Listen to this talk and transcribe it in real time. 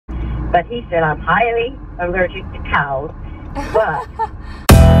but he said I'm highly allergic to cows, but...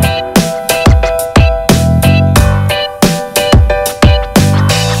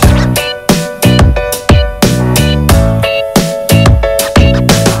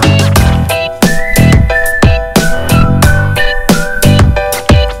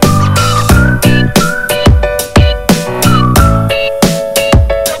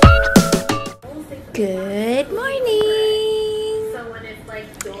 Good morning!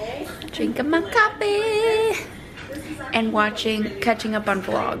 Drinking my coffee and catching up on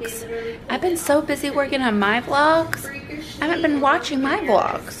vlogs. I've been so busy working on my vlogs, I haven't been watching my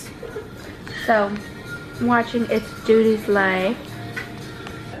vlogs. So, I'm watching It's Judy's Life.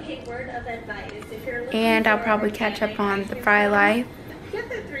 And I'll probably catch up on The Fry Life.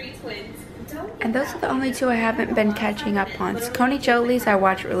 And those are the only two I haven't been catching up on. So Coney Jolie's I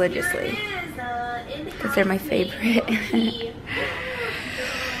watch religiously, because they're my favorite.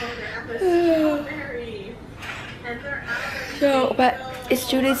 So, but It's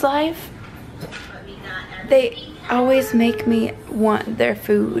Judy's Life, they always make me want their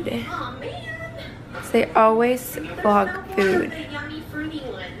food. So they always vlog food.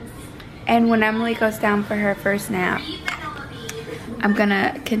 And when Emily goes down for her first nap, I'm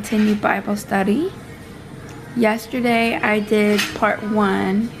gonna continue Bible study. Yesterday I did part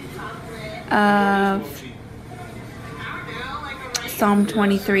 1 of Psalm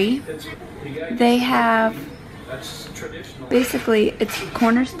 23. They have, basically it's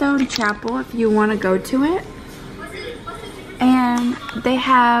Cornerstone Chapel if you want to go to it, and they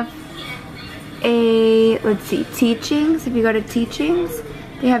have a, let's see, teachings. If you go to teachings,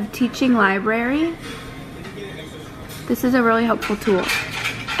 they have teaching library. This is a really helpful tool,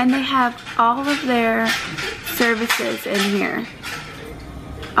 and they have all of their services in here,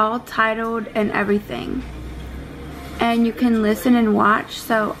 all titled and everything, and you can listen and watch.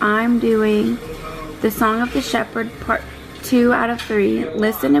 So I'm doing the Song of the Shepherd part 2 out of 3.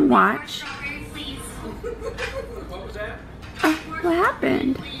 Listen and watch. Oh, what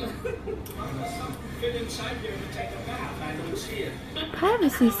happened?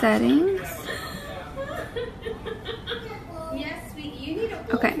 Privacy settings.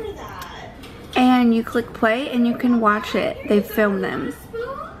 Okay. And you click play and you can watch it. They film them.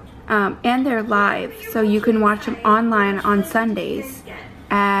 And they're live, so you can watch them online on Sundays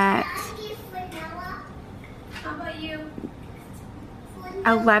at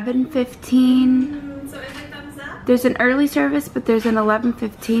 11:15. There's an early service, but there's an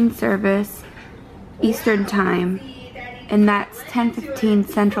 11:15 service Eastern time, and that's 10:15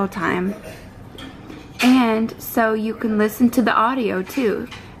 Central time. And so you can listen to the audio too.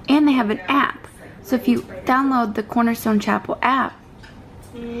 And they have an app. So if you download the Cornerstone Chapel app,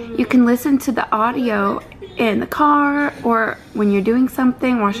 you can listen to the audio in the car or when you're doing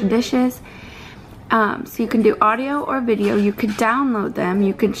something, washing dishes. So you can do audio or video. You can download them,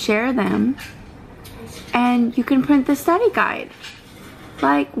 you can share them, and you can print the study guide.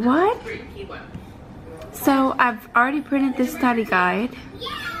 Like, what? So I've already printed this study guide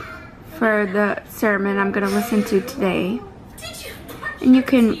for the sermon I'm going to listen to today. And you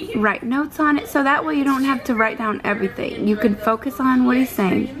can write notes on it, so that way you don't have to write down everything. You can focus on what he's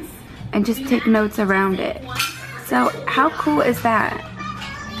saying and just take notes around it. So how cool is that?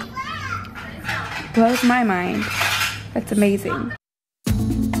 Blows my mind. That's amazing.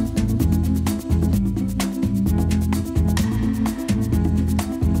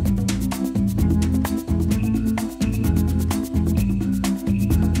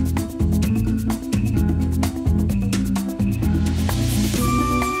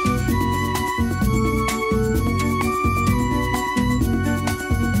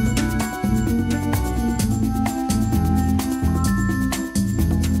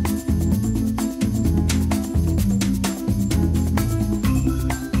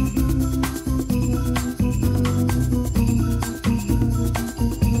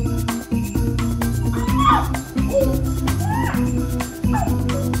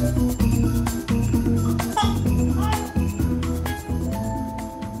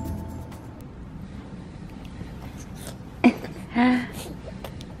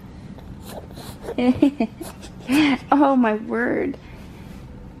 Oh my word.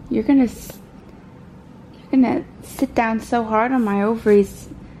 You're gonna sit down so hard on my ovaries,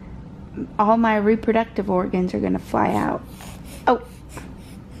 all my reproductive organs are gonna fly out. Oh.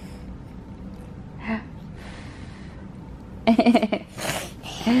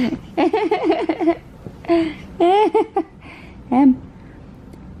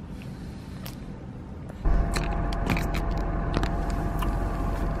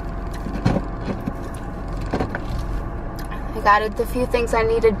 added the few things I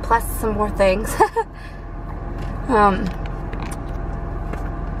needed plus some more things.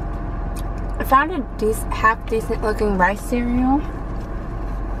 I found a half decent looking rice cereal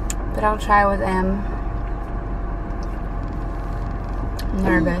that I'll try with M. I'm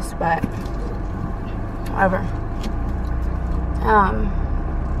nervous, but whatever.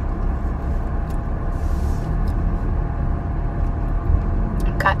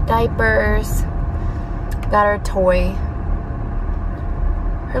 Got diapers. Got her a toy.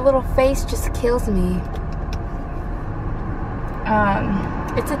 Her little face just kills me.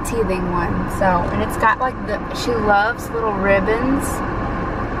 It's a teething one, so, and it's got like she loves little ribbons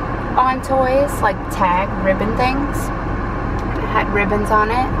on toys, like tag ribbon things. It had ribbons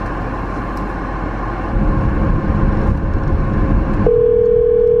on it.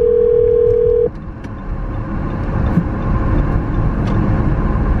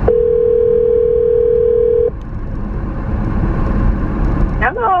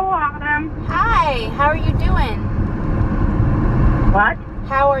 Hello, Autumn. Hi, how are you doing? What?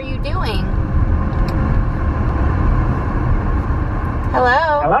 How are you doing?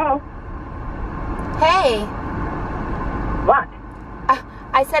 Hello? Hello? Hey. What?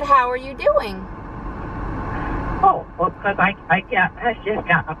 I said, how are you doing? Oh, well, because I just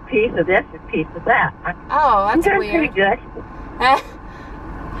got a piece of this, a piece of that. Oh, that's I'm doing weird. pretty good.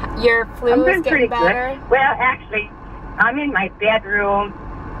 Your flu I'm is doing getting pretty better? good. Well, actually, I'm in my bedroom,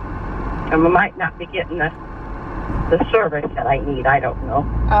 and I might not be getting the service that I need. I don't know.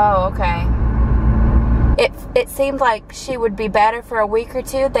 Oh, okay. It seemed like she would be better for a week or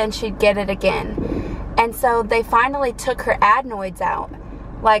two, then she'd get it again. And so they finally took her adenoids out,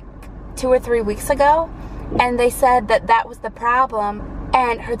 like 2 or 3 weeks ago, and they said that that was the problem,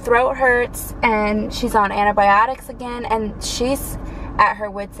 and her throat hurts, and she's on antibiotics again, and she's at her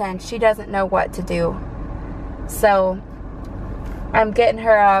wit's end. She doesn't know what to do. So I'm getting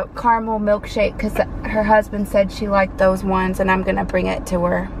her a caramel milkshake because her husband said she liked those ones, and I'm gonna bring it to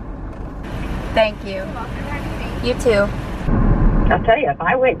her. Thank you. You too. I'll tell you, if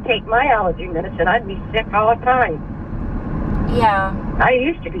I wouldn't take my allergy medicine, I'd be sick all the time. Yeah. I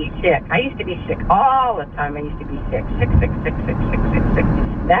used to be sick. I used to be sick all the time. I used to be sick. Sick.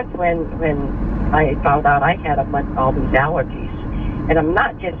 That's when I found out I had all these allergies. And I'm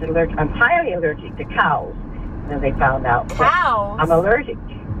not just allergic, I'm highly allergic to cows. And they found out. Cows? I'm allergic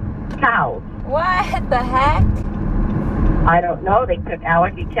to cows. What the heck? I don't know. They took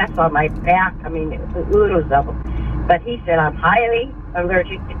allergy tests on my back. I mean, oodles of them. But he said I'm highly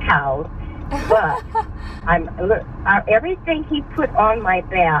allergic to cows. But everything he put on my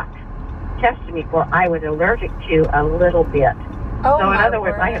back tested me for I was allergic to a little bit. Oh, so in other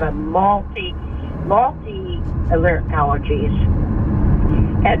words, I have a multi alert allergies.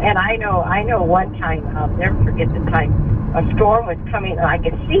 And I know one time, I'll never forget the time, a storm was coming, and I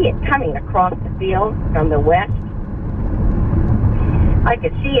could see it coming across the field from the west. I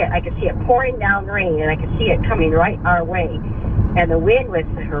could see it pouring down rain, and I could see it coming right our way. And the wind was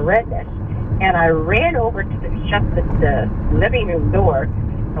horrendous. And I ran over to shut the living room door.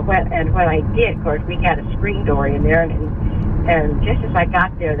 And when I did, of course, we had a screen door in there, and just as I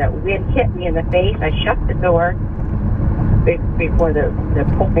got there, that wind hit me in the face. I shut the door before the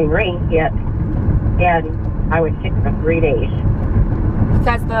pouring rain hit, and I was sick for 3 days.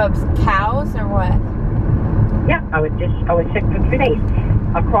 Because the cows or what? Yeah, I was sick for 3 days.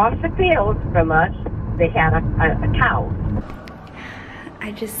 Across the field from us, they had a cow.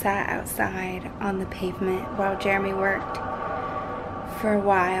 I just sat outside on the pavement while Jeremy worked for a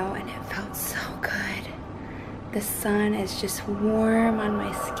while, and it felt so good. The sun is just warm on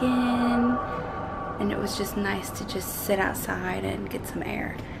my skin, and it was just nice to just sit outside and get some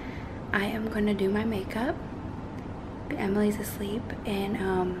air. I am going to do my makeup. Emily's asleep, and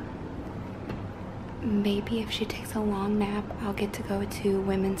maybe if she takes a long nap, I'll get to go to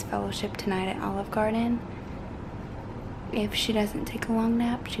Women's Fellowship tonight at Olive Garden. If she doesn't take a long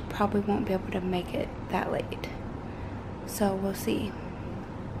nap, she probably won't be able to make it that late. So we'll see.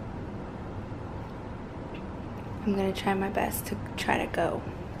 I'm gonna try my best to try to go.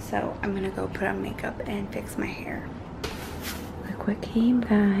 So I'm gonna go put on makeup and fix my hair. Look what came,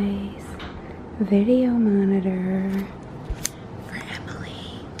 guys. Video monitor for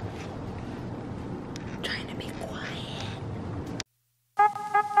Emily. I'm trying to be quiet.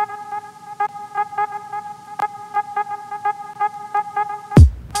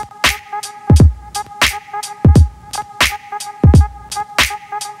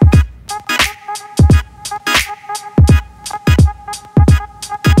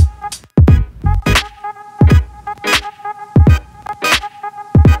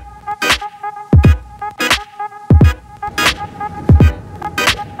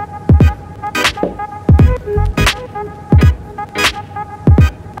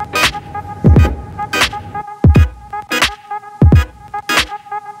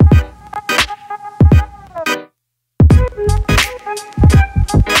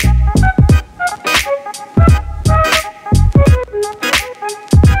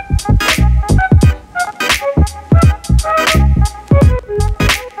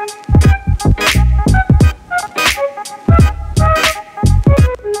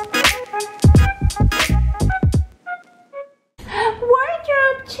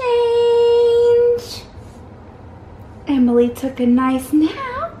 took a nice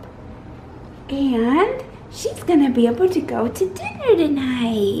nap. And she's gonna be able to go to dinner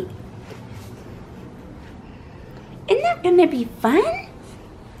tonight. Isn't that gonna be fun?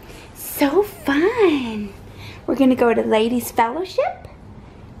 So fun. We're gonna go to Ladies Fellowship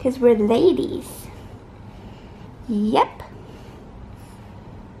because we're ladies. Yep.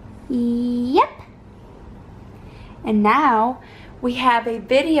 Yep. And now we have a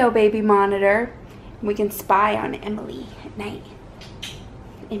video baby monitor. We can spy on Emily at night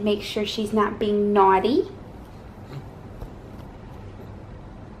and make sure she's not being naughty.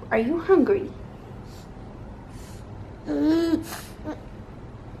 Are you hungry? I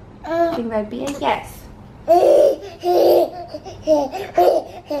think that'd be a yes.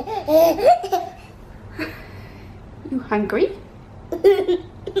 You hungry?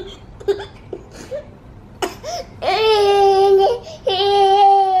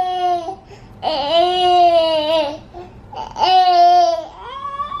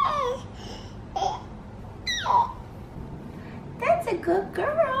 That's a good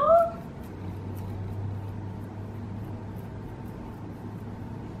girl.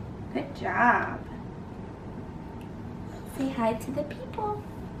 Good job. Say hi to the people.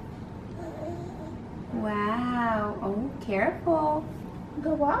 Wow. Oh, careful.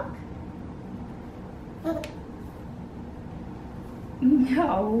 Go walk.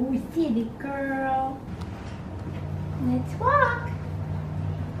 No, silly girl. Let's walk.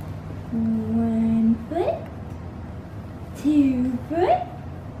 1 foot. 2 foot.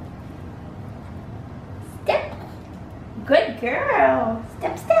 Step. Good girl.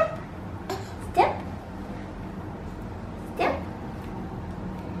 Step, step. Step. Step.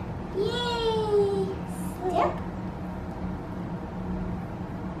 Yay. Step.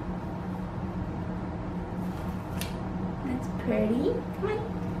 That's pretty. Come on.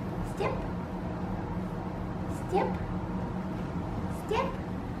 Step. Step. Step.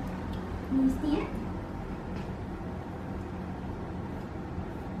 Can you stand?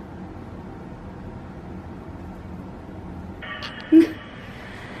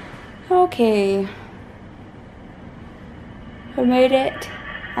 Okay. I made it.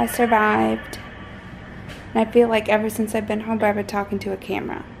 I survived. And I feel like ever since I've been home, I've been talking to a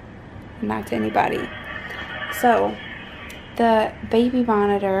camera, not to anybody. So, the baby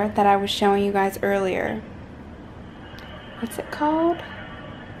monitor that I was showing you guys earlier, what's it called?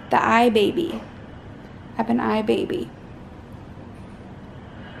 The iBaby. I have an iBaby.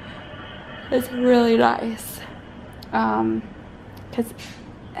 It's really nice. Because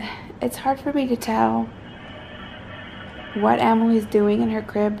it's hard for me to tell what Emily's doing in her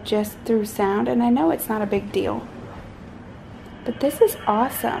crib just through sound, and I know it's not a big deal. But this is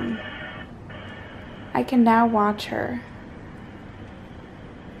awesome. I can now watch her.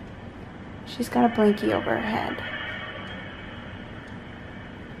 She's got a blankie over her head.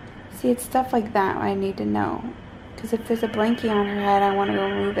 See, it's stuff like that I need to know. Because if there's a blankie on her head, I want to go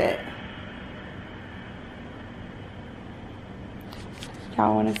move it.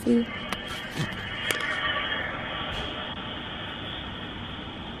 Y'all want to see?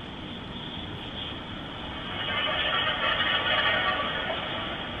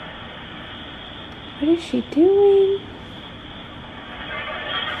 What is she doing?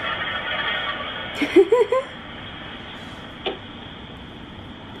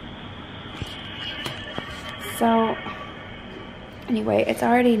 So, anyway, it's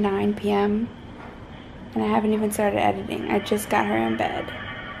already 9 p.m. and I haven't even started editing. I just got her in bed.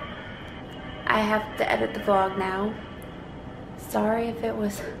 I have to edit the vlog now. Sorry if it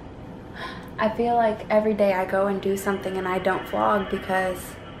was... I feel like every day I go and do something and I don't vlog because...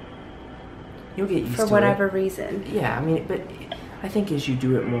 You'll get used to it. For whatever reason. Yeah, I mean, but I think as you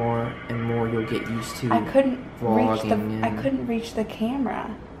do it more and more, you'll get used to I couldn't vlogging. reach the camera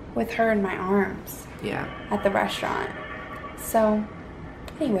with her in my arms. Yeah. At the restaurant. So,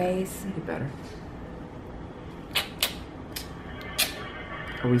 anyways. It'll get better.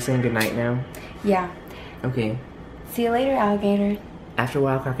 Are we saying goodnight now? Yeah. Okay. See you later, alligator. After a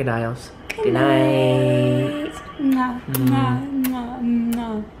while, crocodiles. Good night. Mwah, mwah, mwah,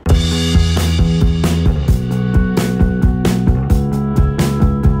 mwah.